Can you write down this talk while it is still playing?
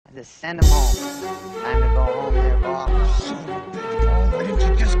Just send him home. Time to go home there, Bob. Son of a bitch, Paul, why didn't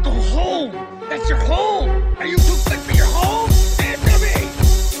you just go home? That's your home! Are you too good for your home? Answer me!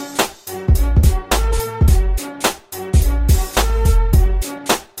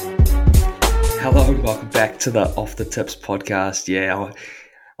 Hello and welcome back to the Off the Tips podcast. Yeah,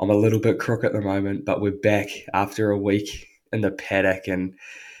 I'm a little bit crook at the moment, but we're back after a week in the paddock and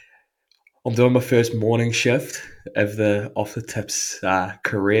I'm doing my first morning shift of the Off the Tips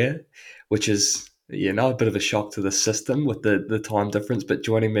career, which is, a bit of a shock to the system with the time difference. But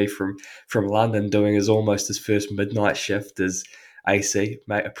joining me from London doing his almost his first midnight shift is AC.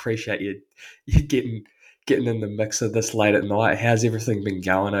 Mate, appreciate you getting in the mixer this late at night. How's everything been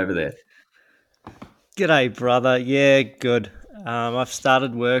going over there? G'day, brother. Yeah, good. I've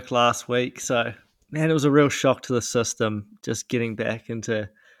started work last week, so man, it was a real shock to the system just getting back into.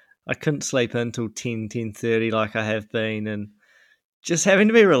 I couldn't sleep until 10:30 like I have been, and just having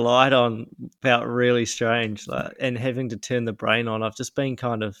to be relied on felt really strange. And having to turn the brain on, I've just been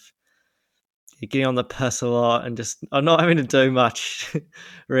kind of getting on the piss a lot, and just I'm not having to do much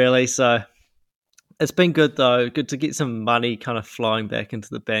really. So it's been good though. Good to get some money kind of flowing back into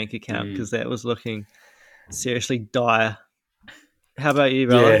the bank account because that was looking seriously dire. How about you,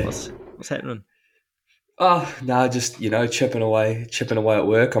 brother? Yeah. What's happening? Oh no, just chipping away at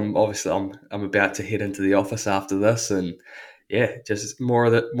work. I'm about to head into the office after this, and yeah, just more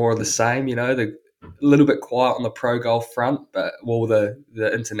of the same. The little bit quiet on the pro golf front, but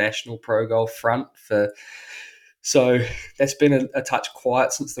the international pro golf front so that's been a touch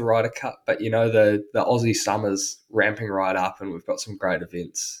quiet since the Ryder Cup. But the Aussie summer's ramping right up, and we've got some great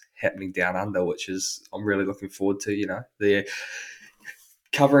events happening down under, which is I'm really looking forward to. They're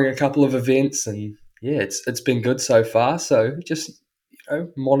covering a couple of events and. Yeah, it's been good so far. So just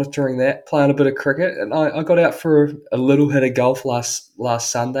monitoring that, playing a bit of cricket, and I got out for a little hit of golf last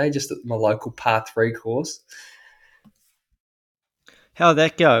Sunday, just at my local par 3 course. How'd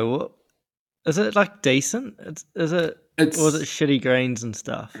that go? Is it like decent? Or was it shitty greens and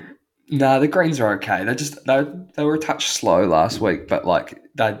stuff? No, the greens are okay. They were a touch slow last week, but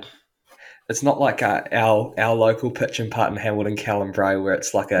it's not like our local pitch and putt in Hamilton Callum-Bray where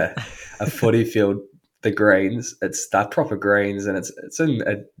it's like a footy field. The greens, they're proper greens, and it's in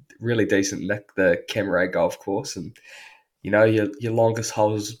a really decent nick, the Camaray golf course, and your longest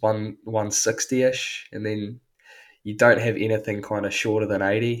hole is 160ish, and then you don't have anything kind of shorter than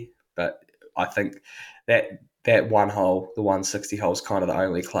 80. But I think that one hole, the 160 hole, is kind of the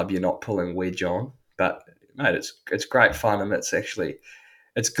only club you're not pulling wedge on. But mate, it's great fun, and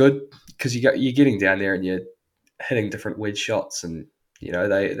it's good because you're getting down there and you're hitting different wedge shots, and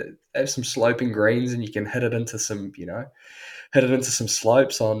they have some sloping greens, and you can hit it into some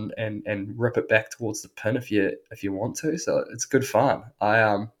slopes on and rip it back towards the pin if you want to. So it's good fun.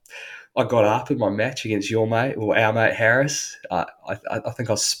 I got up in my match against our mate Harris. I think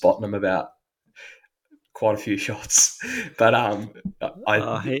I was spotting him about quite a few shots, but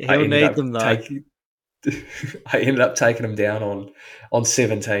he'll need them though. I ended up taking him down on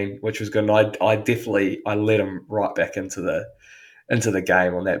 17, which was good. And I led him right back into the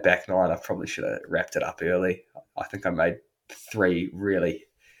game on that back nine. I probably should have wrapped it up early. I think I made 3 really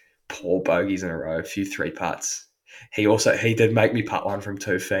poor bogeys in a row, a few 3 putts. He did make me putt one from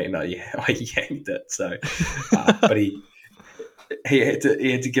 2 feet, and I yanked it. So, but he had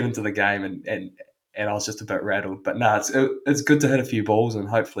to get into the game, and I was just a bit rattled. But no, it's good to hit a few balls and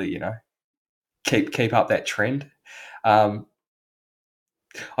hopefully keep up that trend. I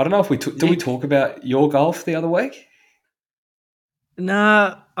don't know if did we talk about your golf the other week?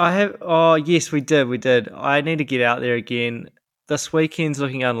 Nah, I have. Oh, yes, we did. I need to get out there again. This weekend's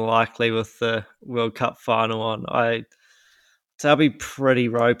looking unlikely with the World Cup final on. So I'll be pretty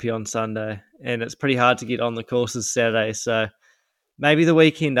ropey on Sunday, and it's pretty hard to get on the courses Saturday. So maybe the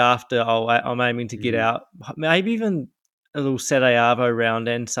weekend after, I'm aiming to get out. Maybe even a little Saturday Arvo round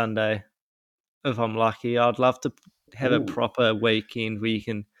and Sunday, if I'm lucky. I'd love to have a proper weekend where you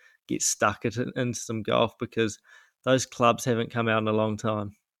can get stuck into some golf because those clubs haven't come out in a long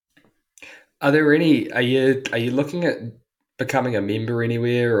time. Are there any? Are you looking at becoming a member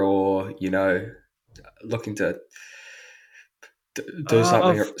anywhere, or looking to do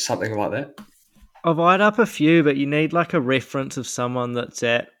something like that? I've eyed up a few, but you need like a reference of someone that's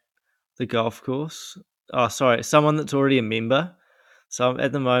at the golf course. Oh, sorry, someone that's already a member. So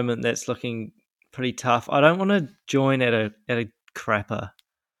at the moment, that's looking pretty tough. I don't want to join at a crapper.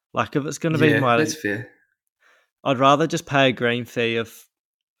 Like if it's going to be that's fair. I'd rather just pay a green fee if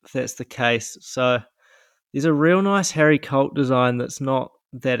that's the case. So there's a real nice Harry Colt design that's not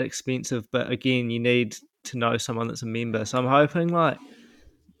that expensive, but again, you need to know someone that's a member. So I'm hoping like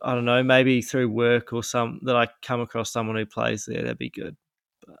I don't know, maybe through work or that I come across someone who plays there. That'd be good.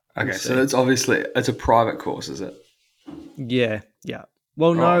 But we'll Okay, so see. it's a private course, is it? Yeah, yeah.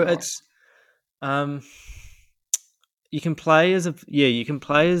 Well, Oh, no, nice. it's um, you can play as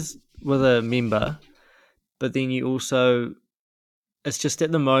with a member, but then you also it's just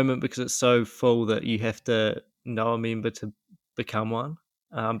at the moment because it's so full that you have to know a member to become one.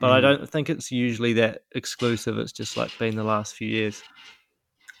 But I Mm. don't think it's usually that exclusive. It's just like been the last few years.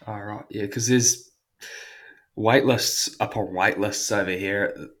 All right, yeah, because there's wait lists upon wait lists over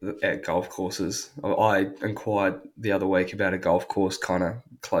here at golf courses. I inquired the other week about a golf course kind of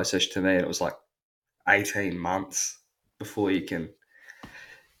closest to me, and it was like 18 months before you can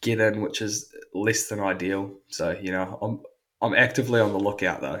get in, which is less than ideal. So I'm actively on the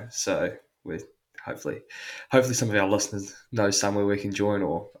lookout though. So we hopefully hopefully some of our listeners know somewhere we can join,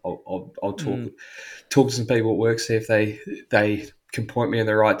 or I'll talk Mm. talk to some people at work, see if they can point me in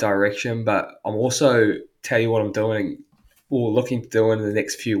the right direction. But I'm also tell you what I'm doing or looking to do in the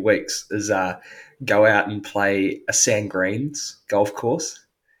next few weeks is go out and play a sand greens golf course,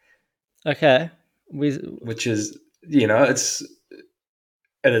 Okay. which is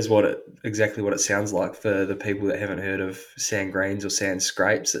it is exactly what it sounds like for the people that haven't heard of sand greens or sand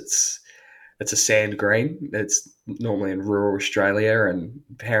scrapes. It's a sand green. It's normally in rural Australia, and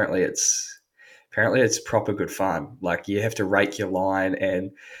apparently it's proper good fun. Like you have to rake your line,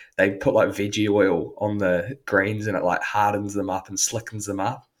 and they put like veggie oil on the greens, and it like hardens them up and slickens them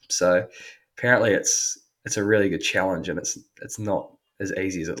up. So apparently it's a really good challenge, and it's not as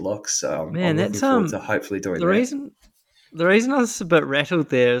easy as it looks. So I'm Man, looking that's forward to hopefully doing the that. reason the reason I was a bit rattled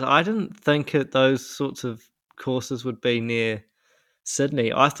there is I didn't think those sorts of courses would be near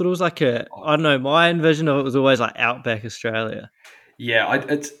Sydney. I thought it was like I don't know, my envision of it was always like outback Australia. Yeah,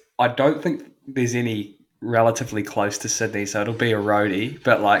 I don't think there's any relatively close to Sydney, so it'll be a roadie.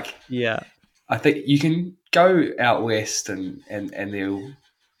 But like, Yeah. I think you can go out west, and they'll.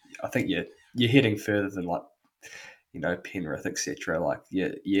 I think you're heading further than like Penrith, etc. Like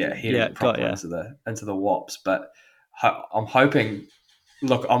you're Yeah, heading got proper ya. into the Wops. But I'm hoping.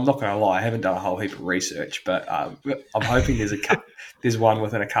 Look, I'm not going to lie. I haven't done a whole heap of research, but I'm hoping there's one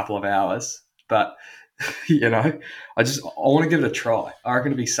within a couple of hours. But I want to give it a try. I reckon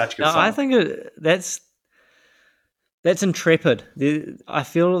it'd be such good No, I fun. think that's intrepid. I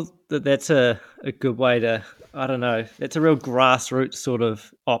feel that that's a good way to, I don't know, that's a real grassroots sort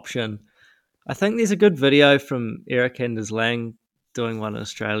of option. I think there's a good video from Eric Anders Lang doing one in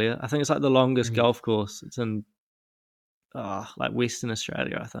Australia. I think it's like the longest Mhm. golf course. It's in like Western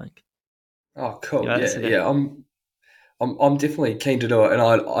Australia, I think. Oh, cool. Yeah, Yeah, that's it. yeah. I'm definitely keen to do it, and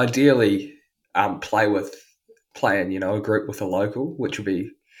I ideally playing a group with a local, which would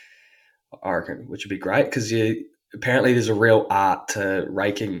be I reckon, which would be great because you apparently there's a real art to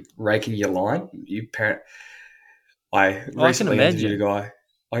raking your line. I Oh, I can recently interviewed a imagine. guy.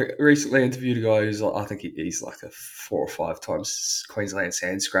 I recently interviewed a guy who's I think he's like a 4 or 5 times Queensland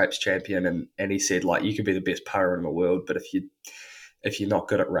Sand Scrapes champion, and he said like you could be the best putter in the world, but if you're not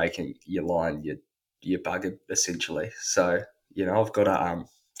good at raking your line, you're buggered essentially. So I've got to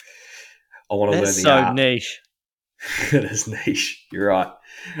I want to That's learn the so art. niche. It is niche. You're right.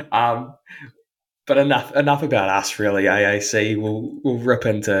 Um, but enough about us really. AAC. We'll rip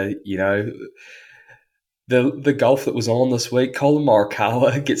into the golf that was on this week. Colin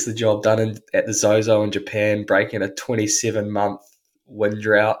Morikawa gets the job done at the Zozo in Japan, breaking a 27-month win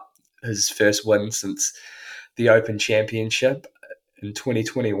drought. His first win since the Open Championship in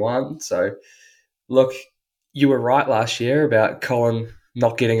 2021. So, look, you were right last year about Colin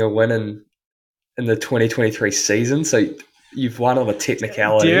not getting a win in the 2023 season. So you've won on a Do you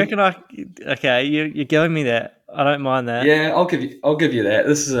technicality. reckon okay, you're giving me that. I don't mind that. Yeah, I'll give you that.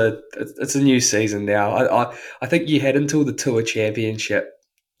 It's a new season now. I think you had until the Tour Championship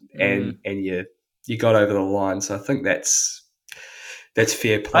Mm. and you got over the line. So I think that's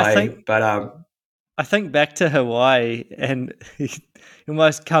fair I play. think But I think back to Hawaii and he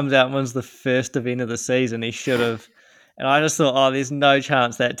almost comes out and wins the first event of the season. He should have. And I just thought, oh, there's no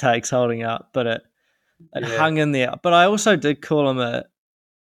chance that takes holding up. But it yeah, hung in there. But I also did call him a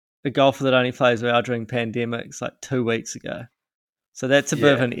golfer that only plays well during pandemics like 2 weeks ago. So that's a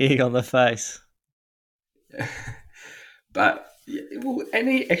bit of yeah. an egg on the face. But yeah, well, and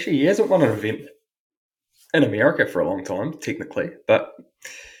he hasn't won an event in America for a long time, technically. But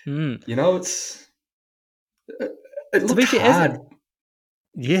Mm. it's it To looked be fair, as hard,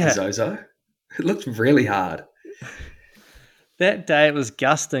 the yeah, Zozo. It looked really hard. that day it was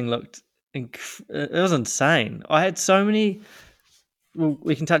gusting. It was insane. I had so many. Well,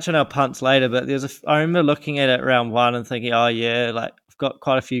 we can touch on our punts later, but I remember looking at it round one and thinking, oh yeah, like of got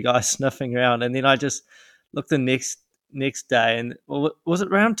quite a few guys sniffing around, and then I just looked the next day, and was it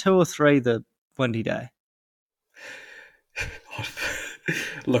round 2 or 3 the windy day?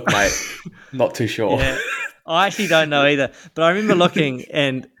 Look, mate, not too sure. Yeah, I actually don't know either, but I remember looking,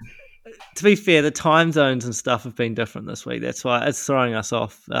 and to be fair, the time zones and stuff have been different this week. That's why it's throwing us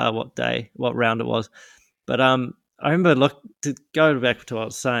off what round it was. But I remember to go back to what I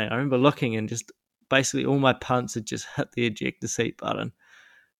was saying. I remember looking and just basically all my punts had just hit the ejector seat button,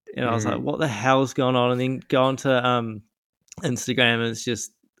 and I was like, "What the hell's going on?" And then go onto Instagram, and it's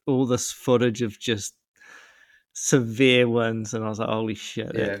just all this footage of just severe winds, and I was like, "Holy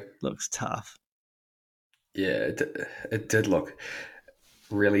shit, Yeah. it looks tough." Yeah, it did look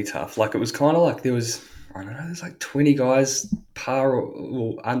really tough. Like, it was kind of like there was, I don't know, there's like 20 guys par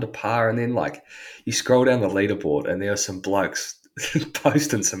or under par, and then like you scroll down the leaderboard and there are some blokes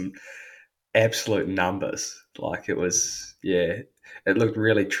posting some absolute numbers. Like, it was, yeah, it looked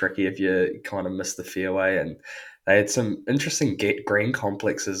really tricky if you kind of missed the fairway, and they had some interesting green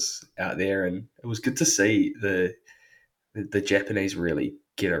complexes out there, and it was good to see the Japanese really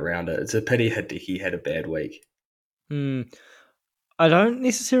get around it. It's a pity Hideki had a bad week. I don't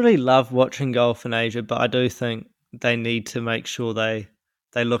necessarily love watching golf in Asia, but I do think they need to make sure they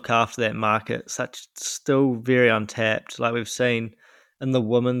look after that market. Still very untapped. Like we've seen in the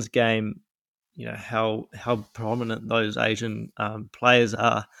women's game, how prominent those Asian players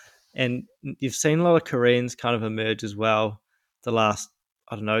are, and you've seen a lot of Koreans kind of emerge as well the last,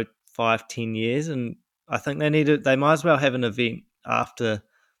 I don't know, 5-10 years, and I think they might as well have an event after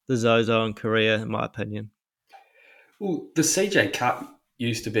the Zozo in Korea, in my opinion. Well, the CJ Cup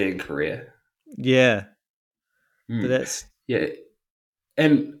used to be in Korea. Yeah, but that's Yeah,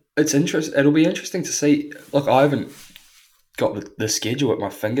 and it'll be interesting to see. Look, I haven't got the schedule at my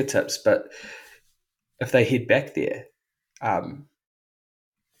fingertips, but if they head back there, I'll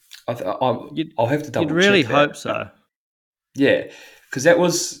have to double check. You'd really that. hope so. Yeah, because that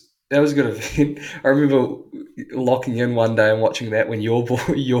was a good event. I remember locking in one day and watching that when your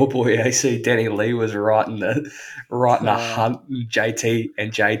boy AC Danny Lee was right in a hunt.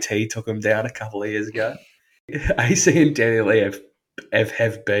 JT took him down a couple of years ago. AC and Danny Lee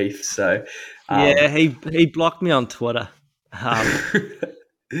have beef, so yeah, he blocked me on Twitter.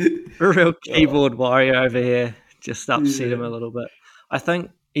 Real keyboard warrior over here, just upset him a little bit. I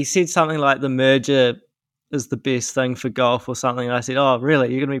think he said something like the merger is the best thing for golf or something. And I said, "Oh, really?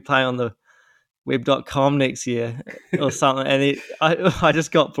 You're going to be playing on the web.com next year or something?" And I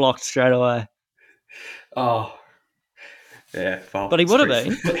just got blocked straight away. Oh, yeah. Well, but he would have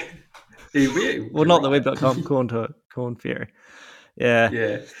been. Well, not right. the web.com, Corn Fairy. Yeah.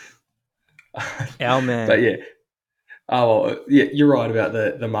 Yeah. Our man. But yeah. Oh, well, yeah, you're right about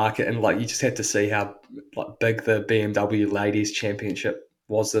the market, and like you just had to see how like big the BMW Ladies Championship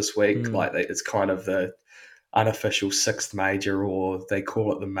was this week. Like it's kind of the unofficial sixth major, or they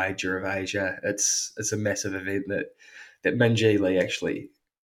call it the Major of Asia. It's a massive event that Minjee Lee actually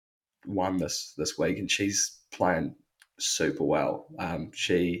won this week, and she's playing super well.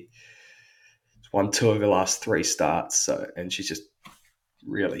 She won 2 of her last 3 starts, and she's just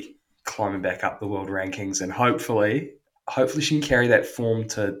really climbing back up the world rankings, and hopefully she can carry that form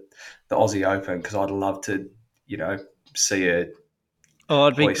to the Aussie Open, because I'd love to, see her. Oh,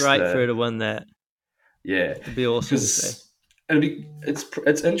 it'd be great for her to win that. Yeah, it'd be awesome to see.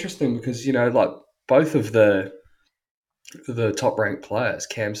 It's interesting because like both of the top ranked players,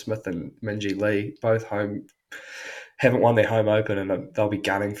 Cam Smith and Minjee Lee, both haven't won their home open, and they'll be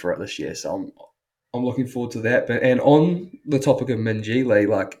gunning for it this year. So I'm looking forward to that. And on the topic of Minjee Lee,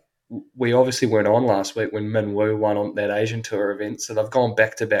 like, we obviously weren't on last week when Min Woo won on that Asian Tour event, so they've gone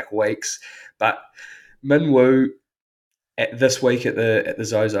back-to-back weeks. But Min Woo this week at the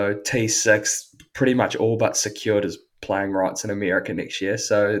Zozo T6 pretty much all but secured his playing rights in America next year,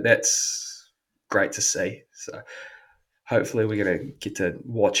 so that's great to see. So hopefully we're going to get to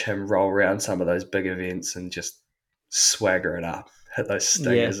watch him roll around some of those big events and just swagger it up, hit those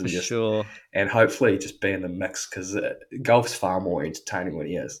stingers, and hopefully just be in the mix, because golf's far more entertaining when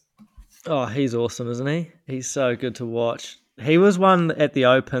he is. Oh, he's awesome, isn't he? He's so good to watch. He was one at the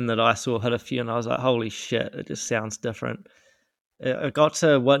Open that I saw hit a few, and I was like, holy shit, it just sounds different. I got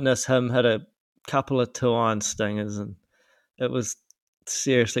to witness him hit a couple of 2-iron stingers, and it was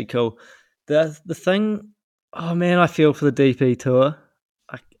seriously cool. The thing, oh man, I feel for the DP Tour.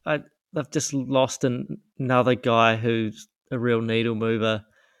 They've just lost another guy who's a real needle mover.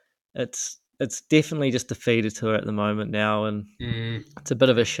 It's definitely just a feeder tour at the moment now, and it's a bit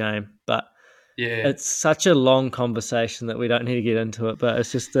of a shame. But yeah, it's such a long conversation that we don't need to get into it. But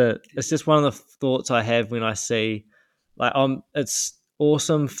it's just one of the thoughts I have when I see, like, it's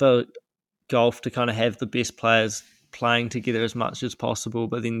awesome for golf to kind of have the best players playing together as much as possible.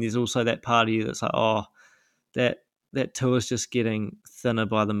 But then there's also that part of you that's like, oh, that tour is just getting thinner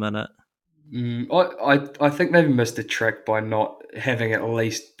by the minute. I think they've missed a trick by not having at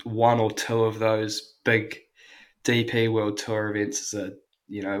least one or two of those big DP World Tour events as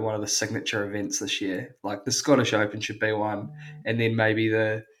one of the signature events this year. Like the Scottish Open should be one, and then maybe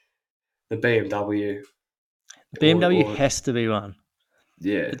the BMW. BMW has to be one.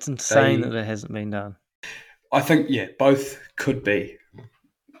 Yeah, it's insane that it hasn't been done. I think both could be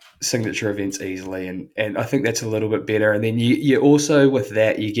signature events easily, and I think that's a little bit better. And then you also with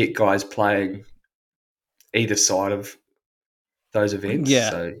that you get guys playing either side of those events.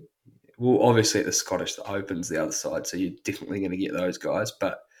 Yeah. So, well, obviously at the Scottish Open's the other side, so you're definitely going to get those guys.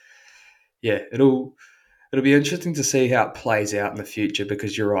 But yeah, it'll be interesting to see how it plays out in the future,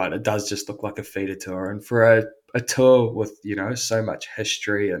 because you're right, it does just look like a feeder tour, and for a tour with so much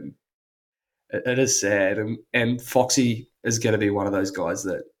history, and it is sad. And Foxy is going to be one of those guys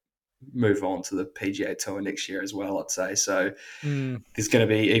that move on to the PGA Tour next year as well, I'd say. So there's going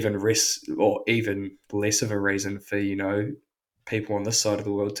to be even less of a reason for people on this side of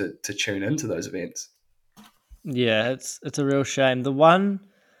the world to tune into those events. Yeah, it's a real shame. The one,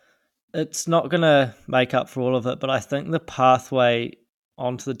 it's not going to make up for all of it, but I think the pathway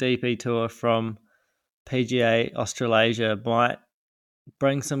onto the DP Tour from PGA Australasia might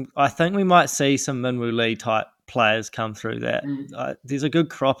bring some. I think we might see some Minwoo Lee type players come through that. There's a good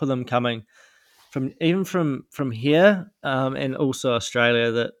crop of them coming from here and also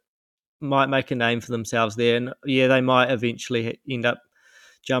Australia that might make a name for themselves there. And yeah, they might eventually end up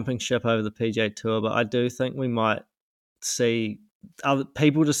jumping ship over the PGA Tour, but I do think we might see other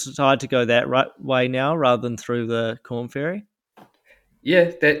people decide to go that way now rather than through the Corn Ferry.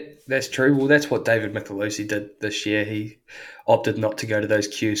 Yeah, that's true. Well, that's what David Micheluzzi did this year. He opted not to go to those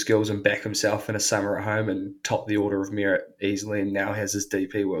Q Skills and back himself in a summer at home and top the Order of Merit easily, and now has his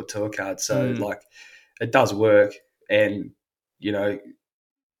DP World Tour card. So, it does work. And,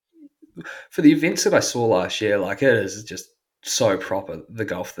 for the events that I saw last year, it is just so proper, the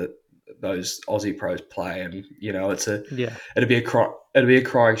golf that those Aussie pros play, and it'd be a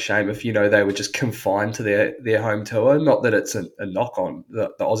crying shame if they were just confined to their home tour. Not that it's a knock on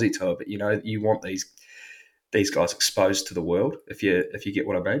the Aussie tour, but you want these guys exposed to the world, if you get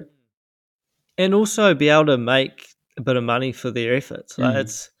what I mean, and also be able to make a bit of money for their efforts.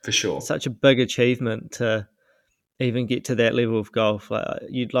 It's for sure. It's such a big achievement to even get to that level of golf.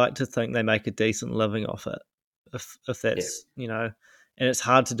 You'd like to think they make a decent living off it, if that's and it's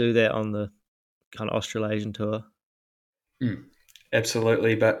hard to do that on the kind of Australasian tour.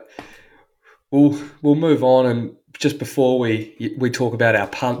 Absolutely, but we'll move on, and just before we talk about our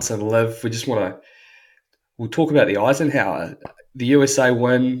punts and live, we'll talk about the Eisenhower. The USA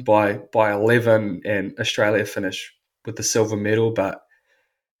win by 11, and Australia finish with the silver medal, but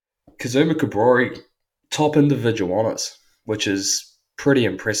Kazuma Kabori top individual honours, which is pretty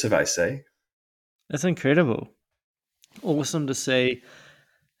impressive, AC. That's incredible. Awesome to see.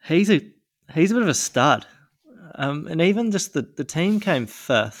 He's a bit of a stud. And even just the team came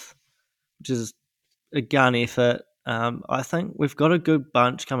fifth, which is a gun effort. I think we've got a good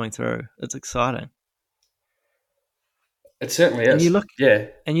bunch coming through. It's exciting. It certainly is.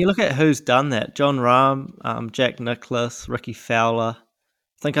 And you look at who's done that. John Rahm, Jack Nicklaus, Ricky Fowler.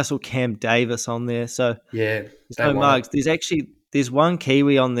 I think I saw Cam Davis on there. So yeah, there's no mugs. There's one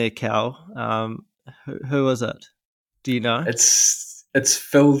Kiwi on there, Cal. Who is it? Do you know? It's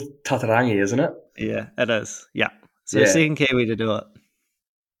Phil Tatarangi, isn't it? Yeah, it is. Yeah. So second Kiwi to do it.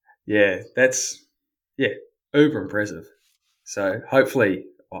 Yeah, that's uber impressive. So hopefully,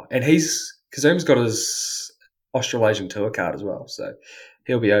 and Kazuma's got his Australasian tour card as well, so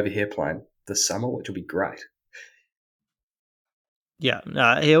he'll be over here playing this summer, which will be great. Yeah,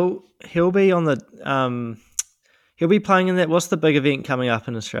 he'll be on the he'll be playing in that. What's the big event coming up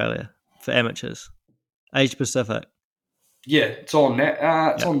in Australia for amateurs? Asia Pacific. Yeah, it's on that.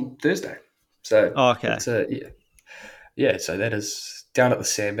 It's on Thursday. So okay. It's yeah. So that is down at the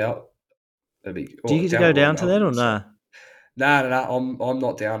Sandbelt. Do you get to go down to that or nah? No. I'm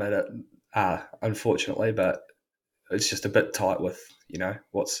not down at it, unfortunately. But it's just a bit tight with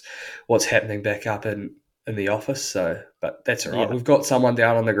what's happening back up in the office. So, but that's all right. Yeah. We've got someone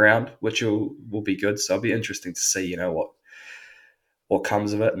down on the ground, which will be good. So it'll be interesting to see what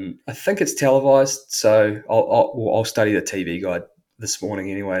comes of it. And I think it's televised, so I'll study the TV guide this morning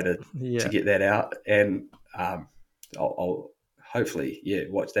anyway to get that out, and I'll hopefully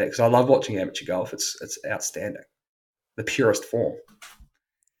watch that, because I love watching amateur golf. It's outstanding, the purest form.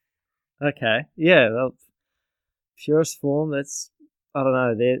 Okay, yeah, well, purest form. I don't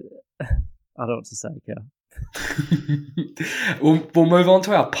know. They're I don't know what to say, Cal. We'll move on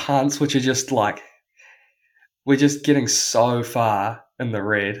to our punts, which are just like we're just getting so far in the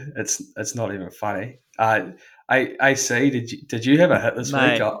red. It's not even funny. AC, did you have a hit this week?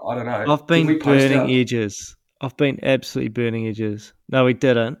 Mate, I don't know. I've Did we been post burning it? edges. I've been absolutely burning edges. No, we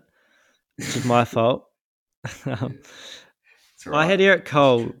didn't, which is my fault. Um, It's all I right. had Eric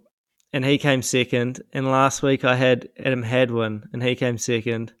Cole, and he came second. And last week I had Adam Hadwin, and he came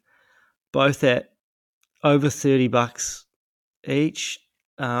second. Both at over $30 each.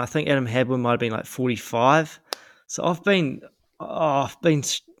 I think Adam Hadwin might have been like 45. So I've been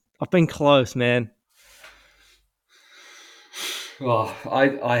close, man. Well,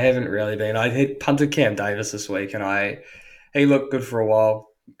 I haven't really been. I had punted Cam Davis this week, and he looked good for a while,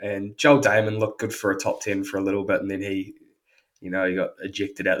 and Joel Damon looked good for a top 10 for a little bit, and then he got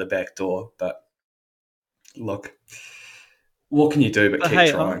ejected out the back door. But look, what can you do but But keep hey,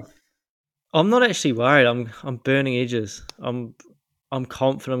 trying? I'm not actually worried. I'm burning edges. I'm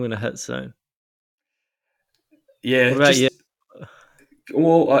confident I'm going to hit soon. Yeah, What about you? just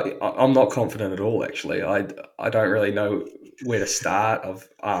well, I'm not confident at all. Actually, I don't really know where to start.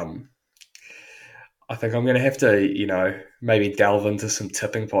 I think I'm going to have to maybe delve into some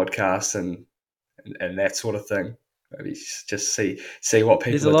tipping podcasts and that sort of thing. Maybe just see what There's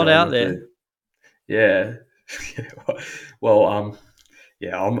people a are lot doing out with there. the yeah. Well,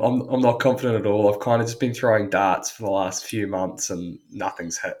 yeah, I'm not confident at all. I've kind of just been throwing darts for the last few months and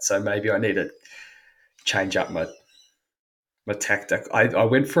nothing's hit. So maybe I need to change up my tactic. I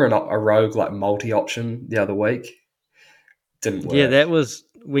went for a rogue like multi option the other week. Didn't Yeah, work. that was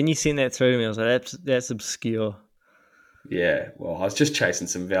when you sent that through to me. I was like, that's obscure. Yeah, well, I was just chasing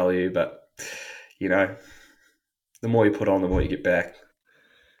some value, but you know, the more you put on, the more you get back.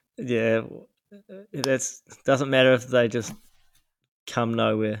 Yeah, that's doesn't matter if they just come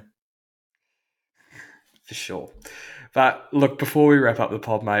nowhere. For sure. But look, before we wrap up the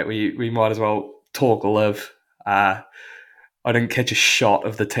pod, mate, we might as well talk live. I didn't catch a shot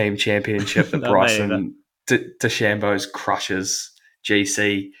of the team championship that No, mate, either. Bryson DeChambeau's crushes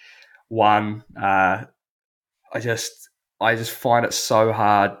GC won. I just I just find it so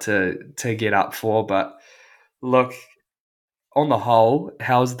hard to get up for. But look, on the whole,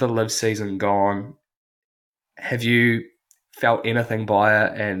 how's the live season gone? Have you felt anything by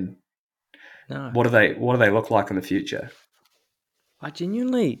it, and No, what do they look like in the future? I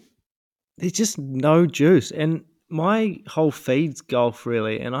genuinely there's just no juice, and my whole feed's golf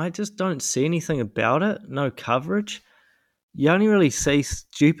really, and I just don't see anything about it. No coverage. You only really see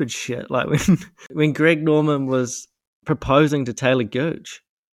stupid shit like when when Greg Norman was proposing to Taylor Gooch.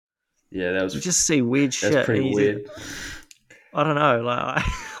 Yeah, You just see weird that's shit, pretty and weird. I don't know,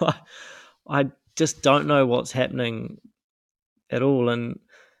 like I just don't know what's happening at all, and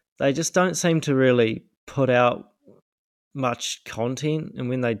they just don't seem to really put out much content. And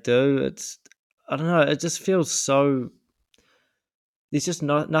when they do, it's I don't know. It just feels so. There's just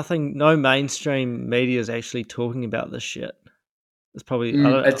nothing. No mainstream media is actually talking about this shit. It's probably I Mm,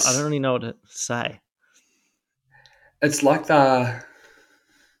 don't. I don't it's really know what to say. it's like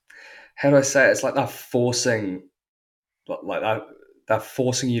how do I say it? It's like they're forcing like they're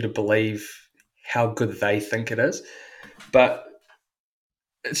forcing you to believe how good they think it is, but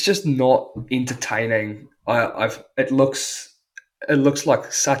it's just not entertaining. It looks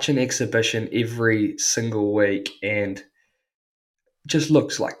like such an exhibition every single week, and just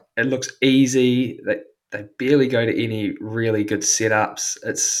looks easy. They barely go to any really good setups.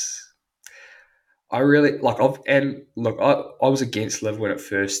 I really like. And look, I was against Live when it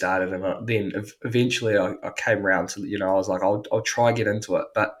first started, and then eventually I came around to I was like I'll try get into it,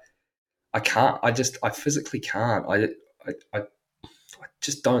 but I can't. I physically can't. I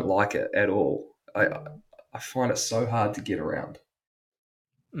just don't like it at all. I find it so hard to get around.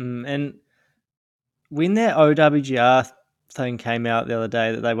 And when that OWGR thing came out the other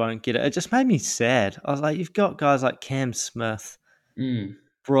day that they won't get it, it just made me sad. I was like, you've got guys like Cam Smith, Mm,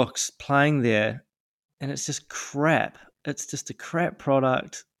 Brooks playing there, and it's just crap. It's just a crap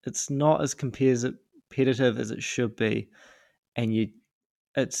product. It's not as competitive as it should be, and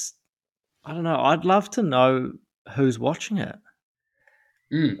it's I don't know. I'd love to know who's watching it.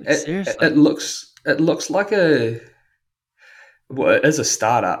 mm. Like It seriously, looks like it is a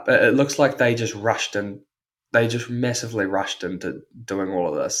startup. It looks like they just rushed in. They just massively rushed into doing all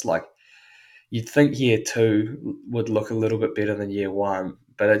of this. Like you'd think year two would look a little bit better than year one,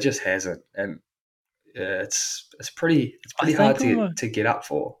 but it just hasn't. And it's I pretty hard think to get up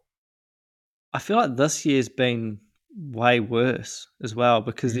for. I feel like this year's been way worse as well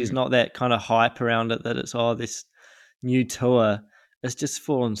because there's Mm, not that kind of hype around it that it's this new tour. it's just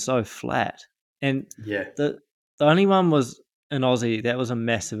fallen so flat. And Yeah, the only one was in Aussie. That was a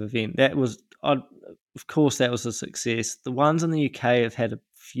massive event. Of course, that was a success. The ones in the UK have had a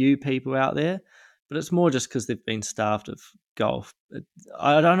few people out there, but it's more just because they've been starved of golf.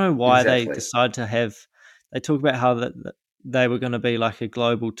 I don't know why they exactly. decide to have. They talk about how that they were going to be like a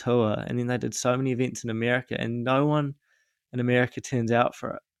global tour, and then they did so many events in America, and no one in America turns out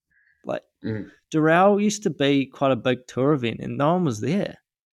for it. Like Mm. Doral used to be quite a big tour event, and no one was there.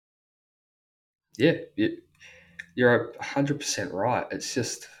 Yeah, you're 100% right. It's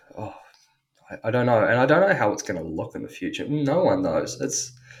just, I don't know, and I don't know how it's going to look in the future. No one knows.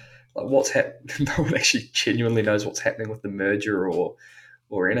 It's like no one actually genuinely knows what's happening with the merger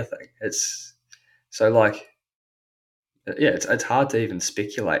or anything. It's so like, yeah, it's hard to even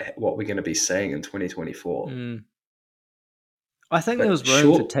speculate what we're going to be seeing in 2024. Mm. I think there But was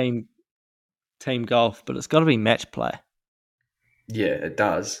room for sure, team golf, but it's got to be match play. yeah, it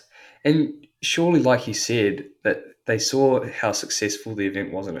does. And surely, like you said, that they saw how successful the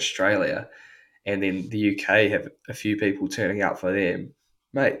event was in Australia, and then the UK have a few people turning out for them,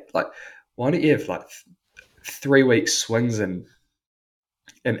 mate. Like, why don't you have like 3 week swings in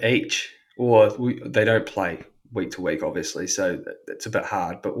each? Or they don't play week to week, obviously, so it's a bit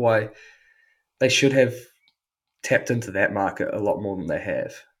hard. But why they should have tapped into that market a lot more than they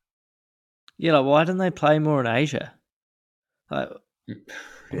have. Yeah, like why didn't they play more in Asia? Like, I'm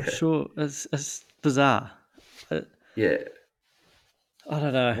Yeah, sure it's bizarre. I yeah. I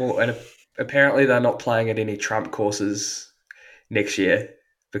don't know. Well, and apparently they're not playing at any Trump courses next year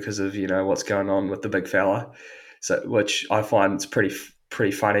because of what's going on with the big fella. So, which I find it's pretty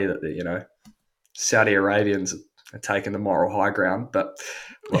funny that the Saudi Arabians are taking the moral high ground. But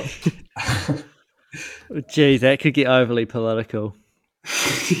look, Geez, that could get overly political.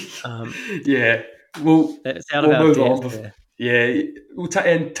 yeah, we'll That's out of we'll our move depth on. there. Yeah,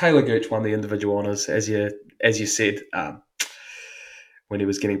 and Taylor Gooch won the individual honours as you said. When he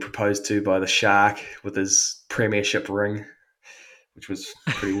was getting proposed to by the Shark with his premiership ring, which was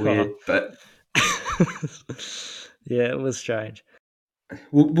pretty weird. Oh. But Yeah, it was strange.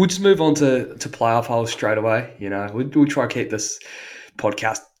 we'll just move on to playoff holes straight away. We'll try to keep this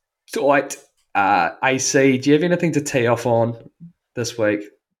podcast tight. AC, do you have anything to tee off on this week?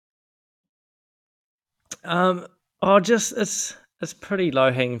 Just it's pretty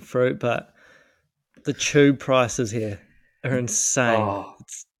low hanging fruit, but the tube prices here are insane. Oh,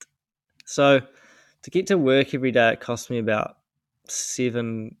 So to get to work every day, it costs me about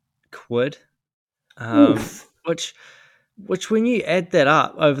 £7, oof. which when you add that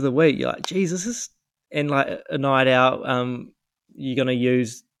up over the week, you're like, geez, this is, and like a night out, you're gonna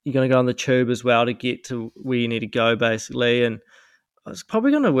go on the tube as well to get to where you need to go, basically, and it's probably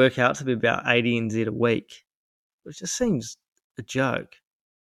going to work out to be about 80 NZ a week, which just seems a joke.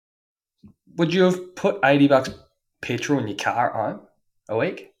 Would you have put $80 petrol in your car at home a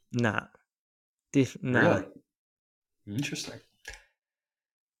week? Nah, nah. Really? Interesting.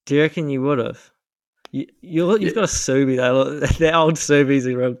 Do you reckon you would have? You've got a Subi though. Look, that old Subi's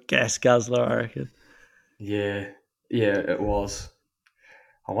a real gas guzzler, I reckon. Yeah, it was.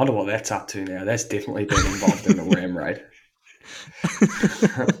 I wonder what that's up to now. That's definitely been involved in a ram raid.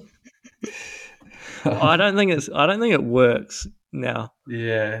 I don't think it works now.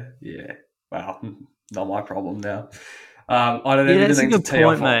 Yeah. Well, not my problem now. I don't have Yeah, that's a anything to good tee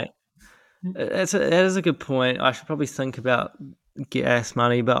off point, on. mate. That is a good point. I should probably think about gas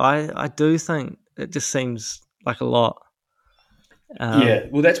money, but I do think it just seems like a lot. Yeah,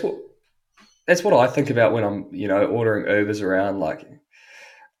 well, that's what I think about when I'm ordering Ubers around. Like,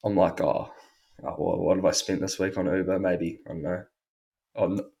 I'm like, what have I spent this week on Uber? Maybe I don't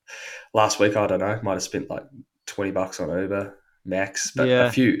know. Last week, I don't know. Might have spent like $20 on Uber max, but a Yeah.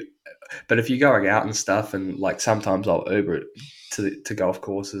 few. But if you're going out and stuff, and like sometimes I'll Uber it to golf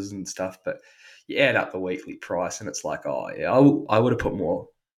courses and stuff, but you add up the weekly price, and it's like, oh yeah, I would have put more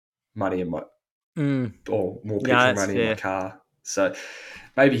money in my or more Yeah, petrol that's money in my fair. car. So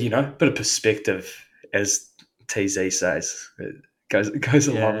maybe a bit of perspective, as TZ says, it goes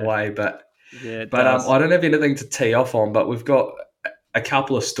a long Yeah. way. But Yeah, it but does. I don't have anything to tee off on. But we've got a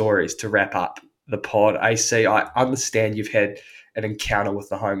couple of stories to wrap up the pod. AC, I understand you've had an encounter with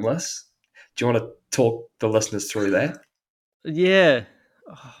the homeless. Do you want to talk the listeners through that? Yeah.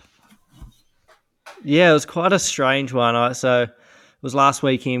 Yeah, it was quite a strange one. So it was last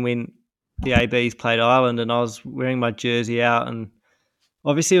weekend when the ABs played Ireland, and I was wearing my jersey out, and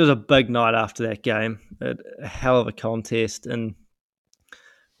obviously it was a big night after that game, a hell of a contest, and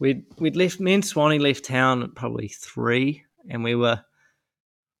we'd left. Me and Swanee left town at probably 3, and we were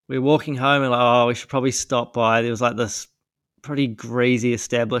walking home, and like, oh, we should probably stop by. There was like this pretty greasy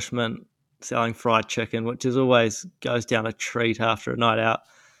establishment selling fried chicken, which is always goes down a treat after a night out.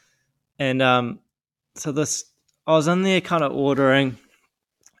 And so I was in there kind of ordering,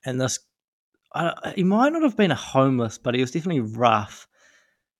 and he might not have been a homeless, but he was definitely rough.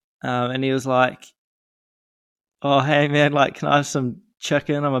 And he was like, "Oh, hey man, like, can I have some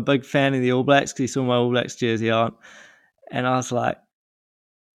chicken? I'm a big fan of the All Blacks," because he saw my All Blacks jersey on. And I was like,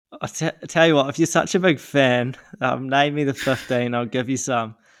 I tell you what, if you're such a big fan, name me the 15, I'll give you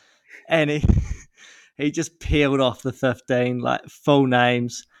some. And he just peeled off the 15, like full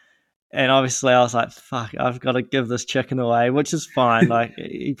names. And obviously I was like, fuck, I've got to give this chicken away, which is fine. Like,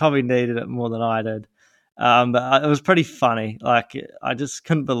 he probably needed it more than I did. But it was pretty funny. Like, I just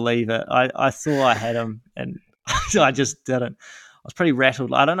couldn't believe it. I thought I had him, and I just didn't. I was pretty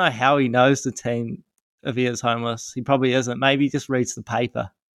rattled. I don't know how he knows the team if he is homeless. He probably isn't. Maybe he just reads the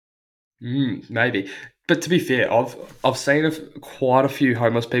paper. Maybe. But to be fair, I've seen quite a few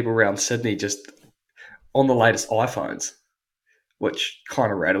homeless people around Sydney just on the latest iPhones, which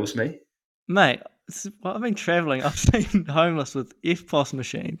kind of rattles me. Mate, I've been travelling. I've seen homeless with FPOS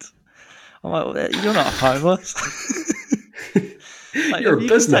machines. I'm like, well, you're not homeless. Like, You're a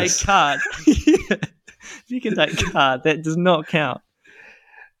business. If you can take card, that does not count.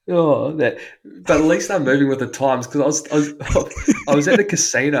 Oh, but at least I'm moving with the times, because I was at the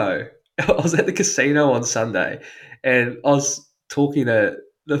casino. I was at the casino on Sunday, and I was talking to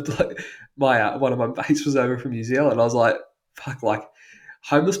one of my mates was over from New Zealand. I was like, "Fuck, like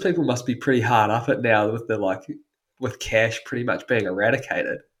homeless people must be pretty hard up at now with cash pretty much being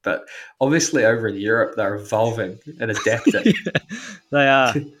eradicated." But obviously, over in Europe, they're evolving and adapting. Yeah, they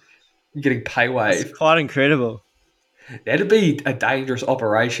are getting pay wave. It's quite incredible. That'd be a dangerous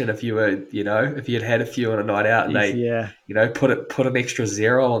operation if you were, if you'd had a few on a night out and they, put an extra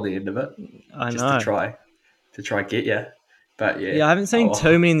zero on the end of it. I know. To try and get you. But yeah. Yeah, I haven't seen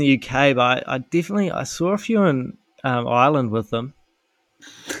too many in the UK, but I saw a few in Ireland with them.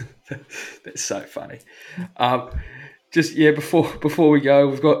 That's so funny. Before we go,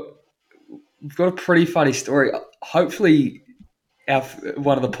 we've got a pretty funny story. Hopefully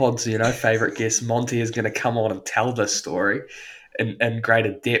one of the pod's favorite guests, Monty, is going to come on and tell this story in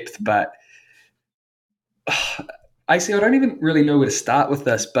greater depth. But actually, I don't even really know where to start with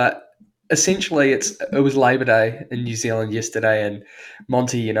this. But essentially, it was Labor Day in New Zealand yesterday, and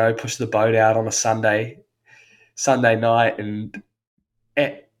Monty, pushed the boat out on a Sunday night, and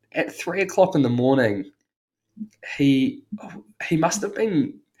at 3:00 in the morning, he must have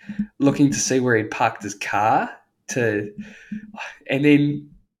been looking to see where he'd parked his car and then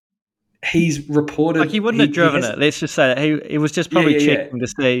he's reported, like, he wouldn't have driven it. Let's just say that he was just probably checking to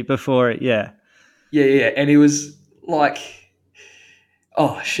see before it. Yeah, and he was like,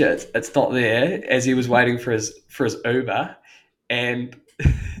 "Oh shit, it's not there," as he was waiting for his Uber, and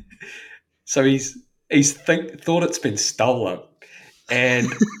so he's thought it's been stolen,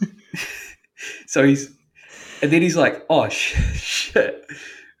 and so and then he's like, "Oh shit,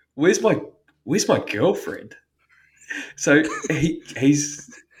 where's my girlfriend?" So he's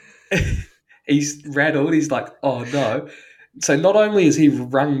rattled. He's like, "Oh no!" So not only has he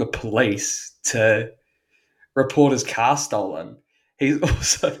rung the police to report his car stolen, he's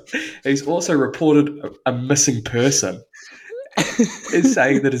also reported a missing person. Is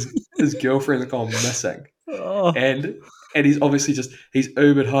saying that his girlfriend has gone missing, and he's obviously he's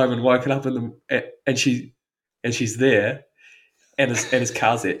Ubered home and woken up and she's there. And his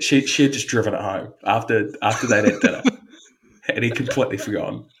car's there. She had just driven it home after they'd had dinner, and he'd completely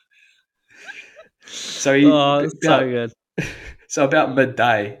forgotten. So so good. So about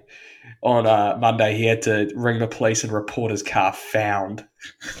midday on Monday, he had to ring the police and report his car found,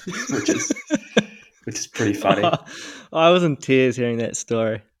 which is pretty funny. I was in tears hearing that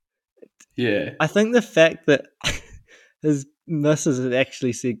story. Yeah, I think the fact that his missus had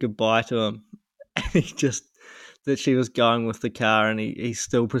actually said goodbye to him, and that she was going with the car, and he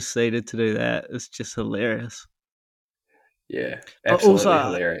still proceeded to do that. It's just hilarious. Yeah, absolutely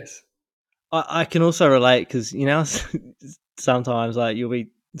hilarious. I can also relate, because sometimes like you'll be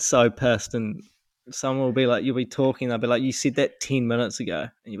so pissed, and someone will be like, you'll be talking, they'll be like, "You said that 10 minutes ago,"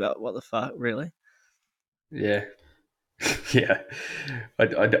 and you're like, "What the fuck, really?" Yeah. Yeah, I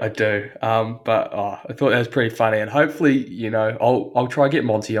do. But I thought that was pretty funny, and hopefully, I'll try to get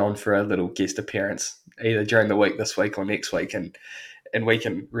Monty on for a little guest appearance either during the week this week or next week, and we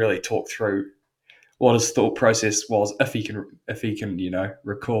can really talk through what his thought process was, if he can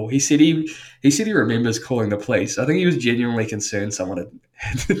recall. He said he remembers calling the police. I think he was genuinely concerned someone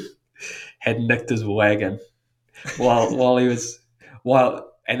had nicked his wagon and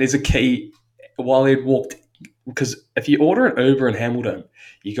there's a key while he'd walked because if you order an Uber in Hamilton,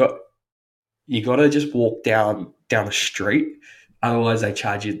 you got to just walk down the street. Otherwise, they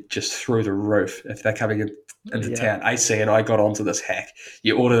charge you just through the roof if they're coming into town. AC and I got onto this hack.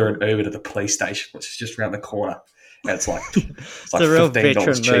 You order an Uber to the police station, which is just around the corner, and it's like a real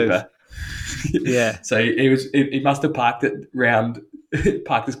 $15 cheaper. Yeah. So he must have parked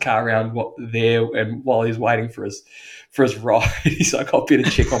his car around there, and while he's waiting for his ride, he's like, "I'll better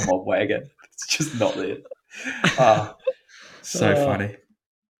check on my wagon. It's just not there." So funny.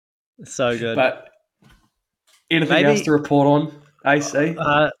 So good. But anything else to report on, AC?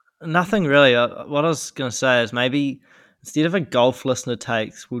 Nothing really. What I was going to say is maybe instead of a golf listener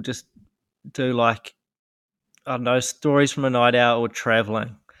takes, we'll just do like, I don't know, stories from a night out or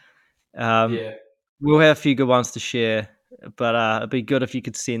traveling. We'll have a few good ones to share, but it'd be good if you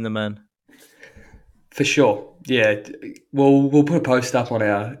could send them in. For sure. Yeah. We'll put a post up on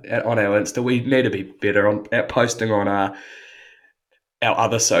our Insta. We need to be better at posting on our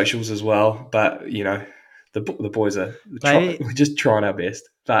other socials as well. But, the boys are we're just trying our best.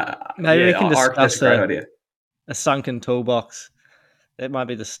 But maybe we can discuss that's a great idea. A sunken toolbox. That might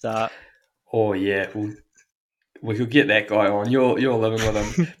be the start. Oh yeah, we could get that guy on. You're living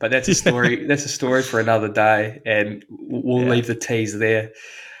with him, but that's a story. That's a story for another day, and we'll leave the tease there.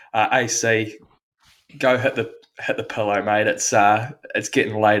 AC, go hit the pillow, mate. It's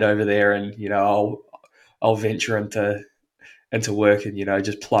getting late over there, and I'll venture into work and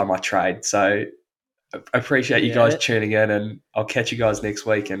just ply my trade. So I appreciate you guys tuning in, and I'll catch you guys next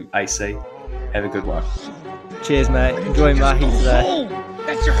week. And AC, have a good one. Cheers, mate. Enjoy Mahi today.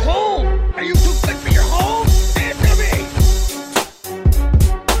 That's your home.